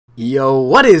Yo,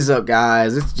 what is up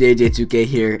guys? It's JJ2K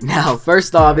here. Now,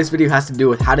 first off, this video has to do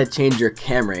with how to change your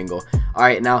camera angle.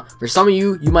 Alright, now, for some of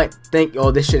you, you might think, oh,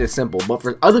 this shit is simple. But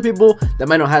for other people that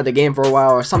might not have the game for a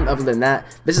while or something other than that,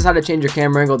 this is how to change your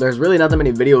camera angle. There's really not that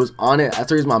many videos on it. That's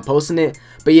the reason why I'm posting it.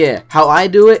 But yeah, how I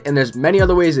do it, and there's many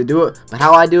other ways to do it, but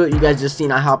how I do it, you guys just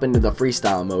seen I hop into the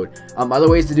freestyle mode. Other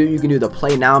ways to do it, you can do the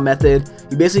play now method.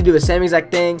 You basically do the same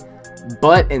exact thing,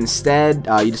 but instead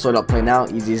you just load up play now,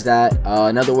 easy as that.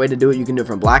 Another way to do it, you can do it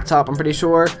from blacktop, I'm pretty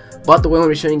sure, but the way I'm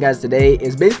going to be showing you guys today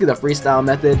is basically the freestyle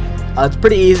method. It's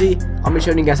pretty easy. I'm going to be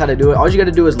showing you guys how to do it. All you got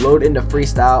to do is load into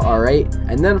freestyle, alright,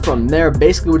 and then from there,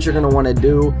 basically what you're going to want to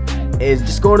do is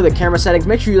just go into the camera settings.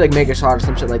 Make sure you like make a shot or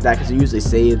some shit like that, because it usually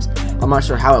saves. I'm not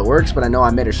sure how it works, but I know I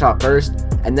made a shot first,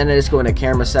 and then I just go into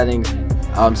camera settings,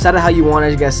 set it how you want.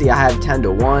 As you guys see, I have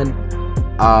 10:1.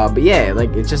 But yeah,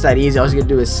 like it's just that easy. All you gotta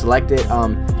do is select it.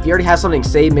 If you already have something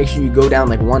saved, make sure you go down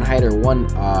like one height or one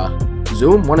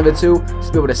zoom, one of the two, just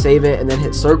to be able to save it, and then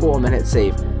hit circle and then hit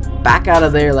save. Back out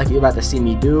of there like you're about to see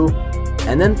me do,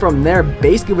 and then from there,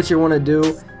 basically what you want to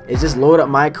do is just load up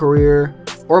My Career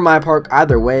or MyPark.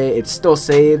 Either way, it still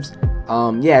saves.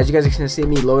 Yeah, as you guys can see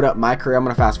me load up My Career. I'm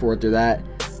gonna fast forward through that.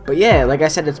 But yeah, like I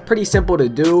said, it's pretty simple to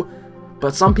do.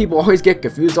 But some people always get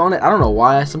confused on it. I don't know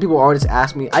why. Some people always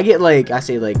ask me. I get like, I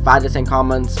say like 5 to 10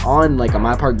 comments on like a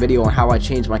MyPark video on how I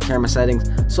change my camera settings.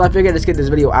 So I figured let's get this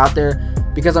video out there,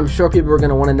 because I'm sure people are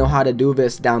going to want to know how to do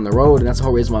this down the road. And that's the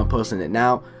whole reason why I'm posting it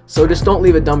now. So just don't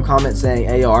leave a dumb comment saying,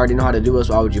 hey, yo, I already know how to do this.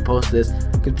 Why would you post this?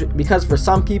 Because for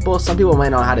some people might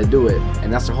not know how to do it.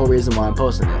 And that's the whole reason why I'm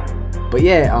posting it. But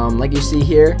yeah, like you see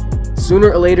here,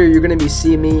 sooner or later, you're going to be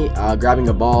seeing me grabbing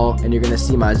a ball, and you're going to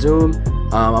see my zoom.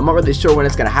 I'm not really sure when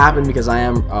it's going to happen, because I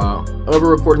am over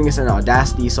recording this in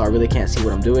Audacity, so I really can't see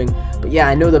what I'm doing. But yeah,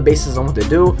 I know the basics on what to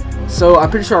do. So I'm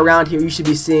pretty sure around here you should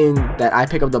be seeing that I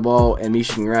pick up the ball and me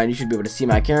shooting around. You should be able to see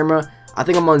my camera. I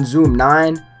think I'm on zoom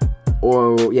 9,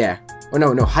 or yeah, or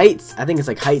no, heights. I think it's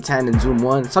like height 10 and zoom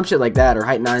 1, some shit like that, or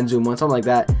height 9, zoom 1, something like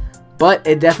that. But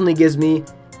it definitely gives me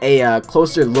a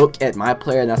closer look at my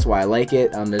player, and that's why I like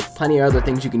it. There's plenty of other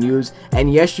things you can use,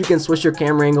 and yes, you can switch your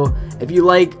camera angle if you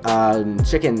like.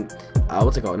 What's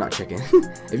it called? Not chicken.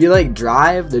 If you like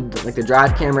drive, the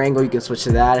drive camera angle, you can switch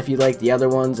to that. If you like the other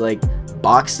ones, like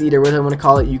box seat or whatever I want to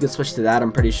call it, you can switch to that,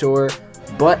 I'm pretty sure.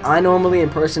 But I normally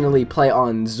and personally play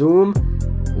on zoom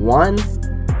 1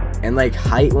 and like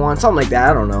height 1, something like that,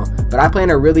 I don't know. But I play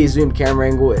in a really zoomed camera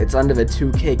angle. It's under the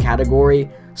 2K category.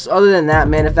 So other than that,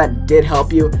 man, if that did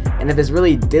help you, and if this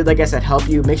really did, like I said, help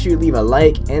you, make sure you leave a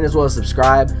like and as well as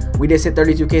subscribe. We just hit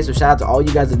 32K, so shout out to all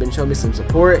you guys that have been showing me some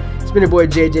support. It's been your boy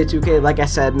JJ2K. Like I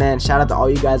said, man, shout out to all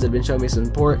you guys that have been showing me some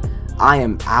support. I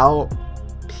am out.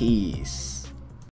 Peace.